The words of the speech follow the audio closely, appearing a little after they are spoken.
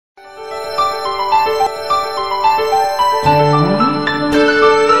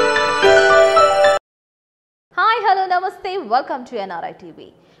Welcome to NRI TV.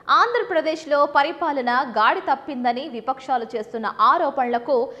 ఆంధ్రప్రదేశ్లో పరిపాలన గాడి తప్పిందని విపక్షాలు చేస్తున్న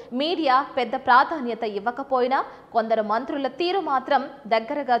ఆరోపణలకు మీడియా పెద్ద ప్రాధాన్యత ఇవ్వకపోయినా కొందరు మంత్రుల తీరు మాత్రం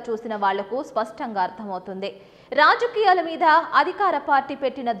దగ్గరగా చూసిన వాళ్లకు స్పష్టంగా అర్థమవుతుంది. రాజకీయాల మీద అధికార పార్టీ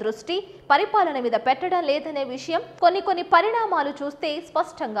పెట్టిన దృష్టి పరిపాలన మీద పెట్టడం లేదనే విషయం కొన్ని పరిణామాలు చూస్తే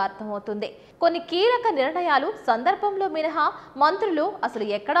స్పష్టంగా అర్థమవుతుంది. కొన్ని కీలక నిర్ణయాలు సందర్భంలో మినహా మంత్రులు అసలు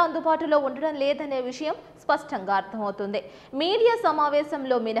ఎక్కడ అందుబాటులో ఉండడం లేదనే విషయం స్పష్టంగా అర్థమవుతుంది. మీడియా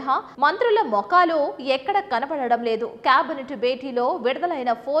సమావేశంలో మినహా మంత్రుల మొఖాలు ఎక్కడ కనబడడం లేదు. కేబినెట్ భేటీలో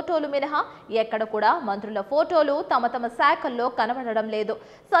విడుదలైన ఫోటోలు మినహా ఎక్కడ కూడా మంత్రుల ఫోటోలు తమ శాఖల్లో కనబడడం లేదు.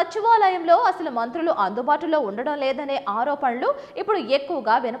 సచివాలయంలో అసలు మంత్రులు అందుబాటులో ఉండడం లేదనే ఆరోపణలు ఇప్పుడు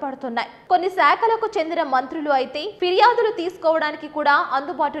ఎక్కువగా వినపడుతున్నాయి. కొన్ని శాఖలకు చెందిన మంత్రులు అయితే ఫిర్యాదులు తీసుకోవడానికి కూడా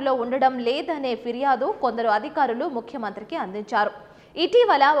అందుబాటులో ఉండడం లేదనే ఫిర్యాదు కొందరు అధికారులు ముఖ్యమంత్రికి అందించారు.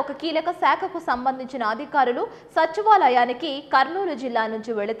 ఇటీవల ఒక కీలక శాఖకు సంబంధించిన అధికారులు సచివాలయానికి కర్నూలు జిల్లా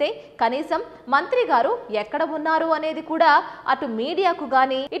నుంచి వెళితే కనీసం మంత్రి గారు ఎక్కడ ఉన్నారు అనేది కూడా అటు మీడియాకు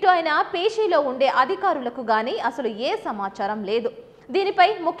గాని ఇటు ఆయన పేషీలో ఉండే అధికారులకు గాని అసలు ఏ సమాచారం లేదు. దీనిపై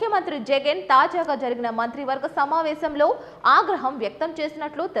ముఖ్యమంత్రి జగన్ తాజాగా జరిగిన మంత్రివర్గ సమావేశంలో ఆగ్రహం వ్యక్తం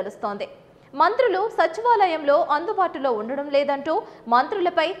చేసినట్లు తెలుస్తోంది. మంత్రులు సచివాలయంలో అందుబాటులో ఉండడం లేదంటూ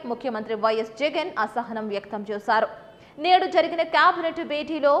మంత్రులపై ముఖ్యమంత్రి వైఎస్ జగన్ అసహనం వ్యక్తం చేశారు. నేడు జరిగిన కేబినెట్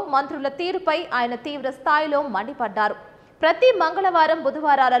భేటీలో మంత్రుల తీరుపై ఆయన తీవ్ర స్థాయిలో మండిపడ్డారు. ప్రతి మంగళవారం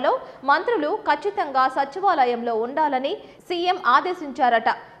బుధవారాలలో మంత్రులు ఖచ్చితంగా సచివాలయంలో ఉండాలని సీఎం ఆదేశించారట.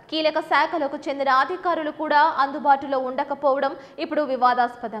 కీలక శాఖలకు చెందిన అధికారులు కూడా అందుబాటులో ఉండకపోవడం ఇప్పుడు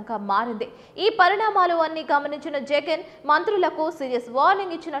వివాదాస్పదంగా మారింది. ఈ పరిణామాలు అన్ని గమనించిన జగన్ మంత్రులకు సీరియస్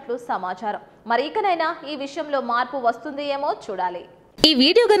వార్నింగ్ ఇచ్చినట్లు సమాచారం. మరి ఇకనైనా ఈ విషయంలో మార్పు వస్తుంది ఏమో చూడాలి. ఈ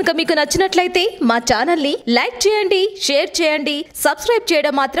వీడియో గనుక మీకు నచ్చినట్లయితే మా ఛానల్ ని లైక్ చేయండి, షేర్ చేయండి, సబ్స్క్రైబ్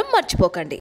చేయడం మాత్రం మర్చిపోకండి.